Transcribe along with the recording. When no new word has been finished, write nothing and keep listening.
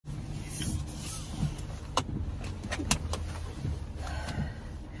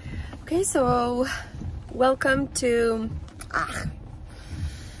Okay, so welcome to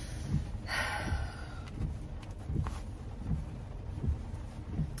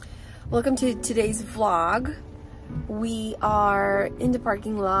today's vlog. We are in the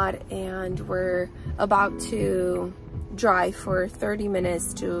parking lot and we're about to drive for 30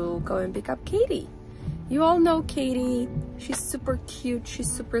 minutes to go and pick up Katie. You all know Katie. She's super cute, she's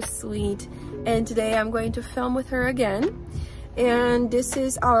super sweet, and today I'm going to film with her again. And this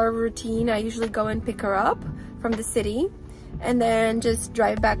is our routine. I usually go and pick her up from the city and then just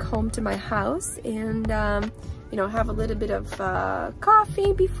drive back home to my house and you know, have a little bit of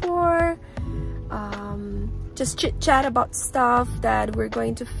coffee before, just chit chat about stuff that we're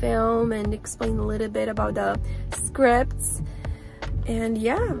going to film and explain a little bit about the scripts. And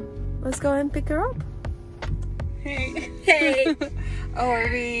yeah, let's go and pick her up. Hey. Hey. Oh, are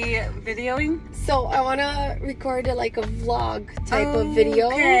we videoing? So I want to record like a vlog type of video.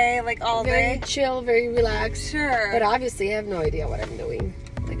 Okay, like all very day. Chill, very relaxed. Sure. But obviously I have no idea what I'm doing.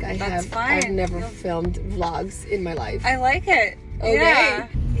 Like I've never filmed vlogs in my life. I like it. Okay.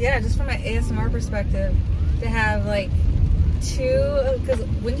 Yeah, just from an ASMR perspective, to have like two, because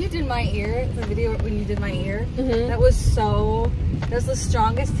when you did my ear, the video when you did my ear, that was the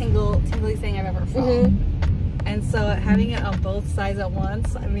strongest tingly thing I've ever felt. And so having it on both sides at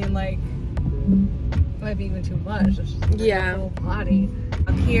once, I mean, like, it might be even too much. It's just Yeah. the whole body.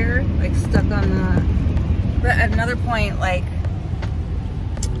 Up here, like, stuck on the... But at another point, like,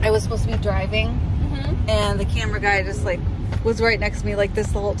 I was supposed to be driving, and the camera guy just, like, was right next to me like this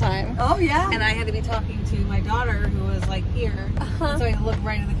the whole time. Oh, yeah? And I had to be talking to my daughter, who was, like, here. And so I had to look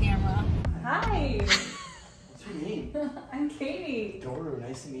right at the camera. Hi! What's your name? I'm Katie. Doru,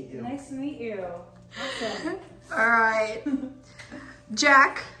 nice to meet you. Nice to meet you. Awesome. All right.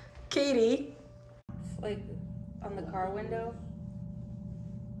 Jack, Katie. It's like on the car window.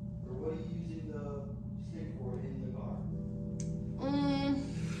 Or what are you using the stick for in the car?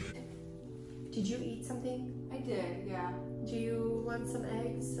 Did you eat something? I did, yeah. Do you want some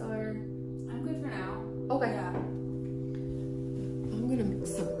eggs or? I'm good for now. Okay. Yeah. I'm gonna make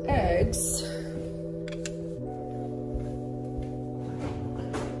some eggs.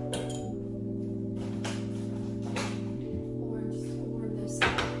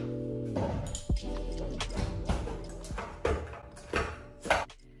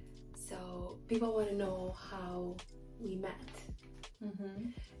 People want to know how we met.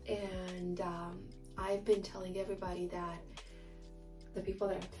 And I've been telling everybody that the people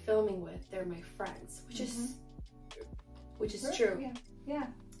that I'm filming with, they're my friends, which is true. Yeah.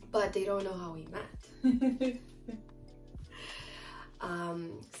 But they don't know how we met.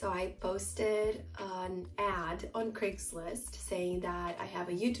 So I posted an ad on Craigslist saying that I have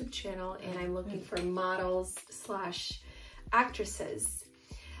a YouTube channel and I'm looking for models / actresses.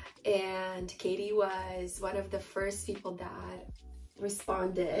 And Katie was one of the first people that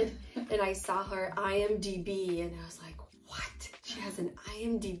responded, and I saw her IMDb and I was like, what? She has an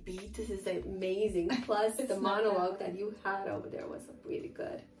IMDb? This is amazing. Plus the monologue that you had over there was really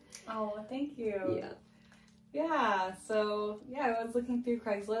good. Oh, thank you. Yeah. Yeah, so yeah, I was looking through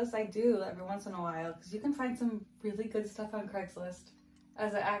Craigslist. I do every once in a while, because you can find some really good stuff on Craigslist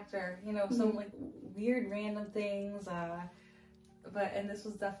as an actor, you know, some like weird random things, and this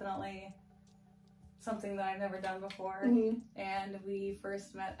was definitely something that I've never done before. And we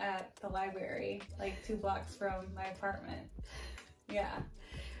first met at the library, like 2 blocks from my apartment. Yeah.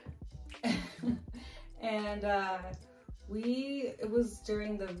 And it was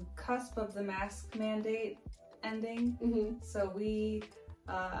during the cusp of the mask mandate ending. So we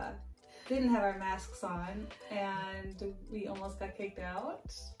didn't have our masks on, and we almost got kicked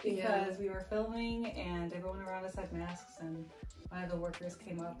out because we were filming and everyone around us had masks, and one of the workers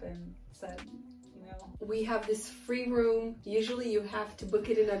came up and said, you know, we have this free room. Usually you have to book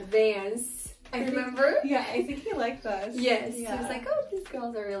it in advance. I remember? Yeah, I think he liked us. Yes. Yeah. He was like, oh, these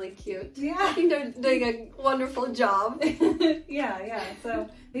girls are really cute. Yeah. I think they're doing a wonderful job. Yeah. So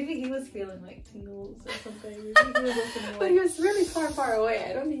maybe he was feeling like tingles or something. Maybe he was listening. But he was really far away.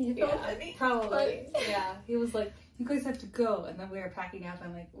 I don't think he felt any. Probably. Yeah. He was like, you guys have to go. And then we were packing up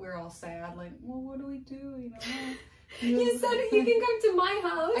and like, we were all sad. Like, well, what do we do? You know? You said you can come to my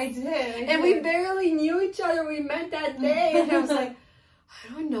house. I did. And we barely knew each other. We met that day. And I was like,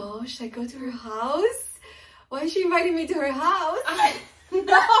 I don't know. Should I go to her house? Why is she inviting me to her house?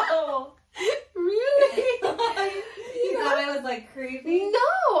 No! Really? You thought I was like creepy?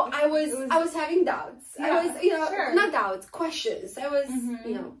 No, I was having doubts. Yeah, I was, you know, sure. not doubts, questions. I was,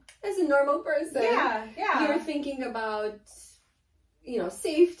 you know, as a normal person. Yeah. You were thinking about, you know,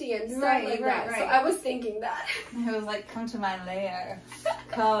 safety and stuff like that. Right. So I was thinking that. I was like, come to my lair.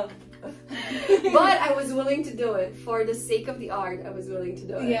 Come. But I was willing to do it for the sake of the art. I was willing to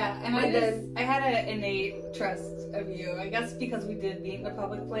do it. Yeah, and But I had an innate trust of you. I guess because we did meet in a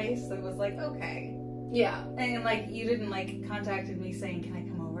public place, so it was like, okay. Yeah. And like you didn't like contacted me saying, "Can I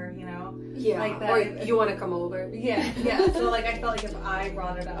come over?" You know? Yeah. Like that. Or you want to come over? Yeah, yeah. So like I felt like if I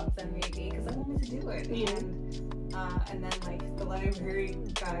brought it up, then maybe because I wanted to do it. And then like the library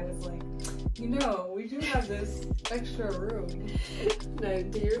guy was like, you know, we do have this extra room. No,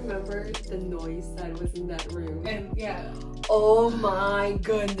 do you remember the noise that was in that room? And yeah. Oh my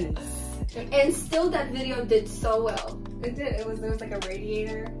goodness. And still that video did so well. It did. There was like a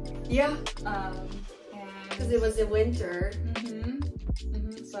radiator. Yeah. Because it was in winter.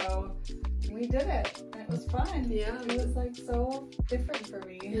 So we did it. And it was fun. Yeah. It was like so different for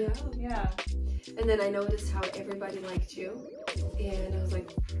me. Yeah. Yeah. And then I noticed how everybody liked you. And I was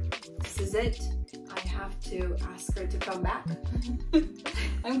like, this is it. I have to ask her to come back.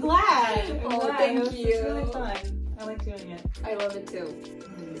 I'm glad. Thank you. It's really fun. I like doing it. I love it too.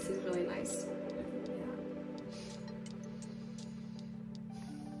 This is really nice.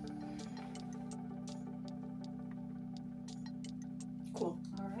 Cool.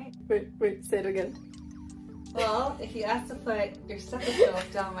 All right. Wait, say it again. Well, if you ask to put your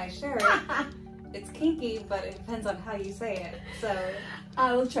stethoscope down my shirt, it's kinky, but it depends on how you say it. So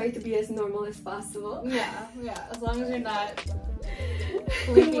I will try to be as normal as possible. yeah. As long as you're not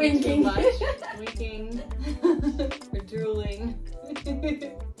winking too much, winking or drooling,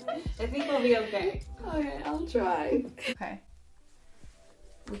 I think we'll be okay. Okay, I'll try. Okay.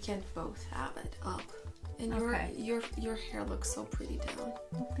 We can both have it up. And Okay. your hair looks so pretty down.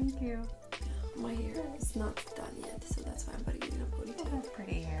 Well, thank you. My hair is not done yet, so that's why I'm putting it in a ponytail. That's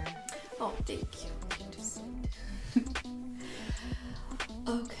pretty hair. Oh, thank you.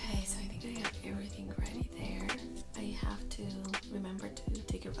 Okay, so I think I have everything ready there. I have to remember to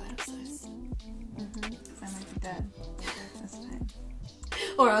take your vital signs. I might be dead this time.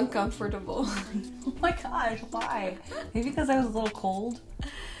 Or uncomfortable. Oh my gosh, why? Maybe because I was a little cold?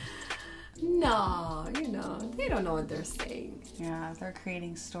 No, they don't know what they're saying. Yeah, they're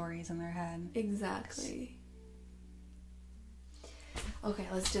creating stories in their head. Exactly. Okay,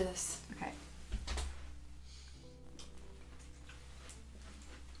 let's do this. Okay.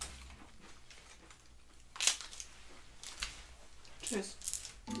 Cheers.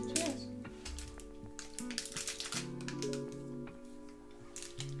 Cheers.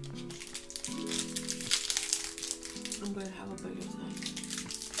 I'm going to have a burger tonight.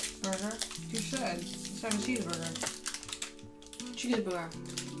 Burger? You should. Let's have a cheeseburger. Cheeseburger.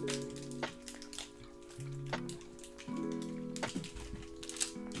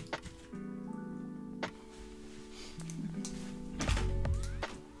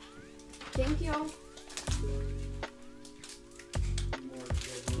 Thank you.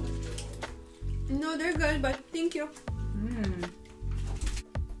 No, they're good, but thank you.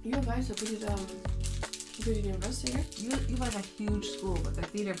 You guys are pretty university here. You like a huge school, but the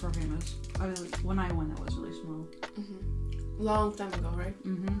theater program is when I went, that was really small. Long time ago, right?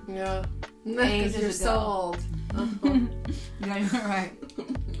 Yeah. Ages Because you're so ago. old. Yeah, you're right.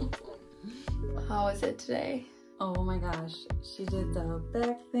 How was it today? Oh my gosh, she did the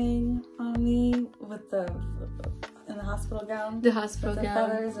back thing on me with in the hospital gown. The hospital With the gown.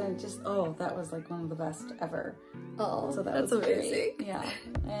 feathers, and that was like one of the best ever. Oh, So that's was amazing. great. Yeah,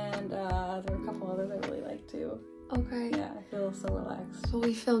 and there were a couple others I really liked too. Okay. Yeah, I feel so relaxed. So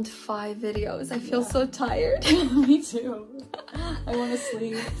we filmed 5 videos. I feel so tired. Me too. I want to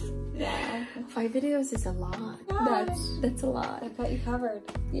sleep. Yeah. 5 videos is a lot. Gosh. That's a lot. I got you covered.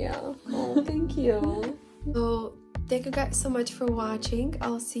 Yeah. Oh, thank you. So thank you guys so much for watching.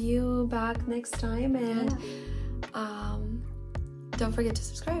 I'll see you back next time, and don't forget to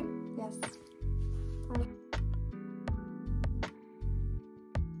subscribe.